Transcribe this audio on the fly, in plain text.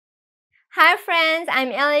Hi friends,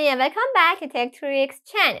 I'm Ellie and welcome back to Tech Tricks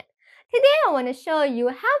channel. Today I want to show you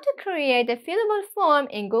how to create a fillable form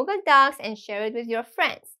in Google Docs and share it with your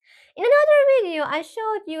friends. In another video, I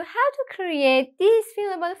showed you how to create this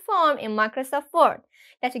fillable form in Microsoft Word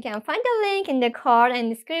that you can find the link in the card and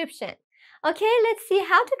description. Okay, let's see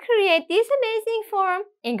how to create this amazing form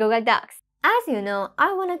in Google Docs. As you know,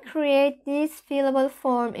 I want to create this fillable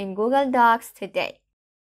form in Google Docs today.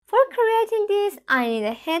 For creating this, I need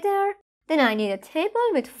a header. Then I need a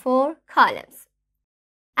table with 4 columns.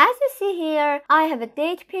 As you see here, I have a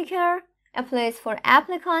date picker, a place for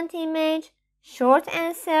applicant image, short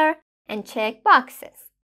answer, and checkboxes.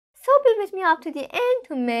 So be with me up to the end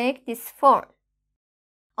to make this form.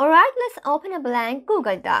 Alright, let's open a blank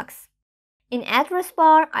Google Docs. In address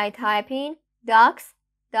bar, I type in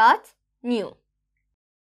docs.new.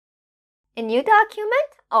 A new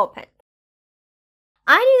document opened.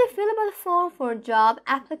 I need a fillable form for job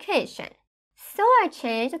application, so I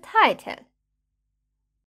change the title.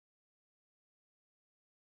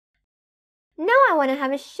 Now I want to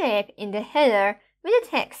have a shape in the header with a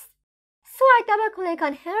text, so I double click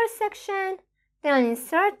on header section, then on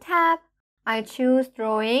Insert tab, I choose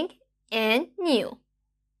Drawing and New.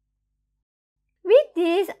 With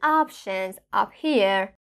these options up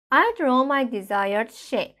here, I draw my desired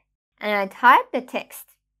shape and I type the text.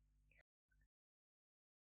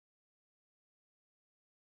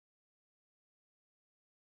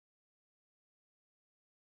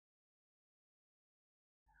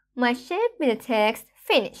 My shape with the text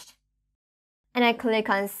finished. And I click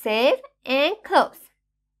on Save and Close.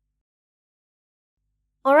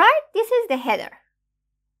 Alright, this is the header.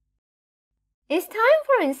 It's time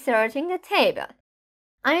for inserting the table.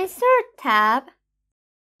 On Insert tab,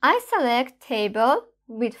 I select Table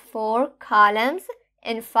with 4 columns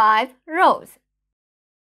and 5 rows.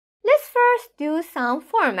 Let's first do some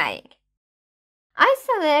formatting. I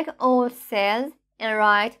select all cells and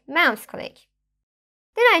right mouse click.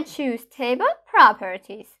 Then I choose Table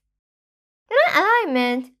Properties. Then on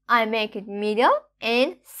Alignment, I make it middle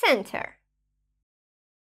and center.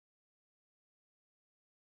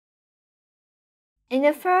 In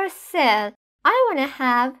the first cell, I want to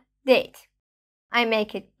have Date. I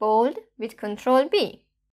make it bold with Ctrl B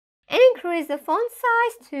and increase the font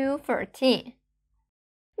size to 13.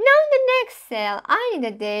 Now in the next cell, I need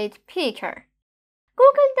a Date Picker.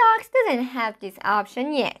 Google Docs doesn't have this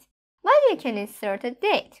option yet, but you can insert a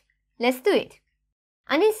date. Let's do it.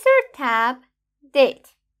 On Insert tab,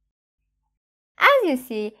 Date. As you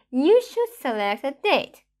see, you should select a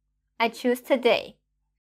date. I choose today.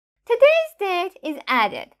 Today's date is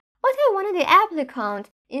added, but I wanted the applicant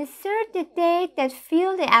insert the date that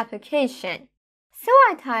filled the application. So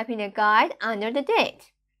I type in a guide under the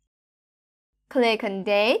date. Click on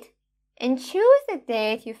Date and choose the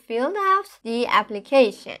date you filled out the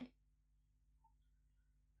application.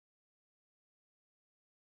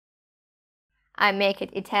 I make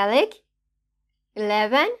it italic,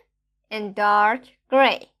 11, and dark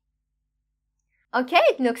gray. Okay,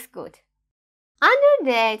 it looks good. Under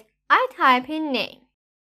date, I type in name.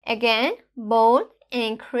 Again, bold and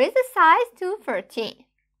increase the size to 13.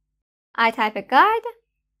 I type a guide,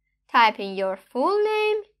 type in your full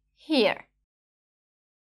name here.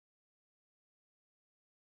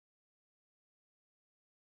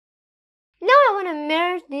 Now I want to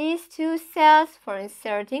merge these 2 cells for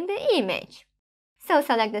inserting the image. So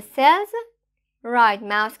select the cells, right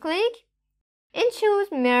mouse click, and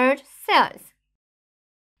choose Merge Cells.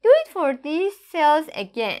 Do it for these cells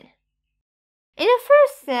again. In the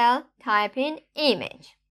first cell, type in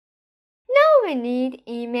Image. Now we need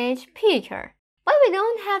Image Picker, but we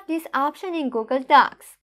don't have this option in Google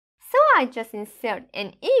Docs. So I just insert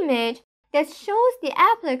an image that shows the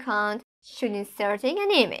applicant should inserting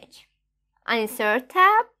an image. On Insert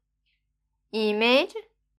tab, Image,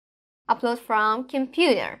 Upload from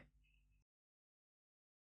computer.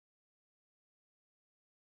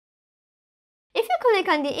 If you click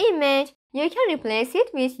on the image, you can replace it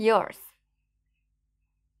with yours.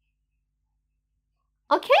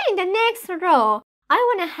 Okay, in the next row, I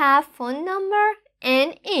want to have phone number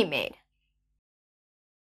and email.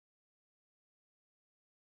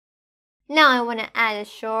 Now I want to add a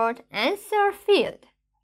short answer field.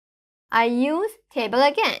 I use Table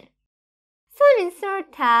again. So in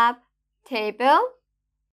Insert tab, Table,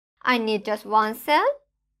 I need just 1 cell.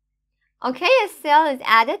 Okay, a cell is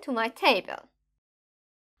added to my table.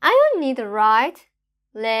 I don't need the right,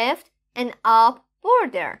 left, and up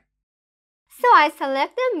border. So I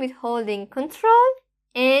select them with holding Ctrl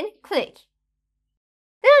and click.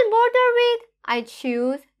 Then on border width, I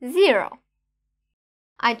choose 0.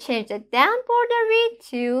 I changed the down border width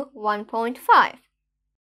to 1.5.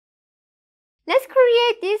 Let's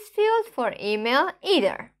create this field for email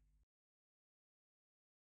either.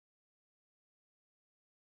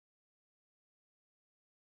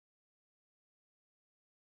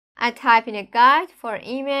 I type in a guide for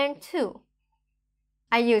email too.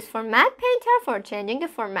 I use Format Painter for changing the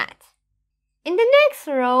format. In the next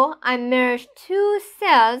row, I merge two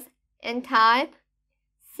cells and type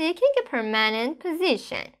seeking a permanent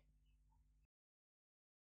position.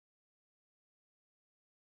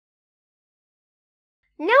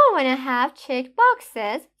 Now I want to have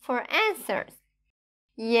checkboxes for answers.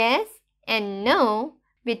 Yes and no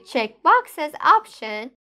with checkboxes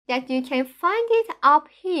option that you can find it up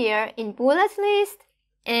here in bullet list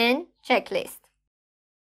and checklist.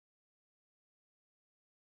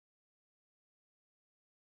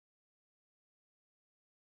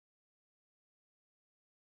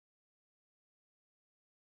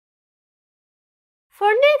 For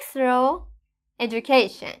next row,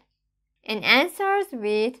 education and answers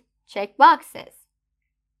with checkboxes.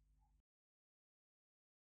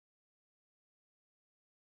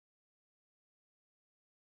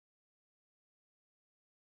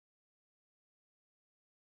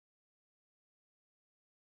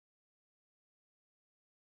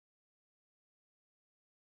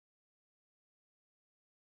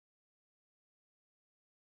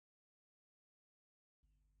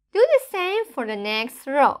 Do the same for the next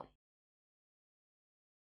row.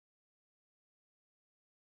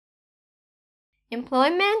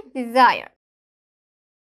 Employment desired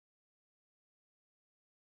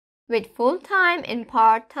with full-time and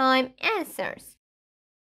part-time answers.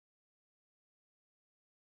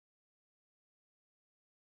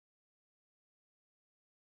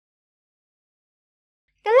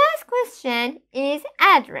 The last question is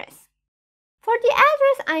address. For the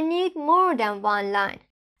address, I need more than one line.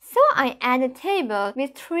 So I add a table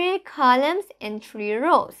with 3 columns and 3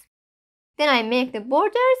 rows. Then I make the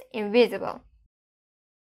borders invisible.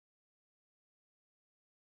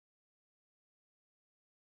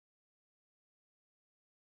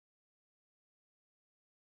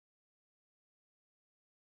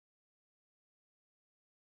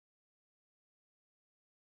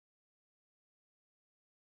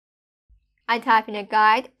 I type in a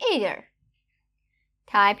guide either.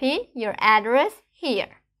 Type in your address here.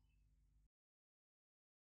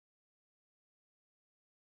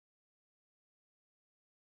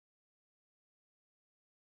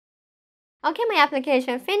 Okay, my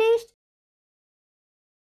application finished.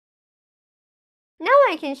 Now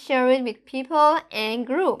I can share it with people and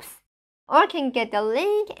groups, or can get the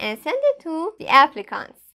link and send it to the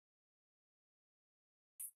applicants.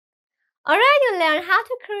 Alright, you learned how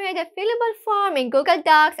to create a fillable form in Google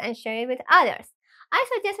Docs and share it with others. I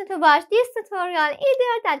suggest you to watch this tutorial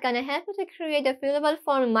either that's gonna help you to create a fillable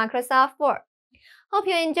form in Microsoft Word. Hope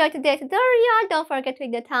you enjoyed today's tutorial. Don't forget to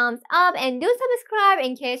hit the thumbs up and do subscribe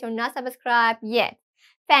in case you're not subscribed yet.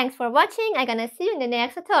 Thanks for watching. I'm gonna see you in the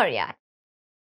next tutorial.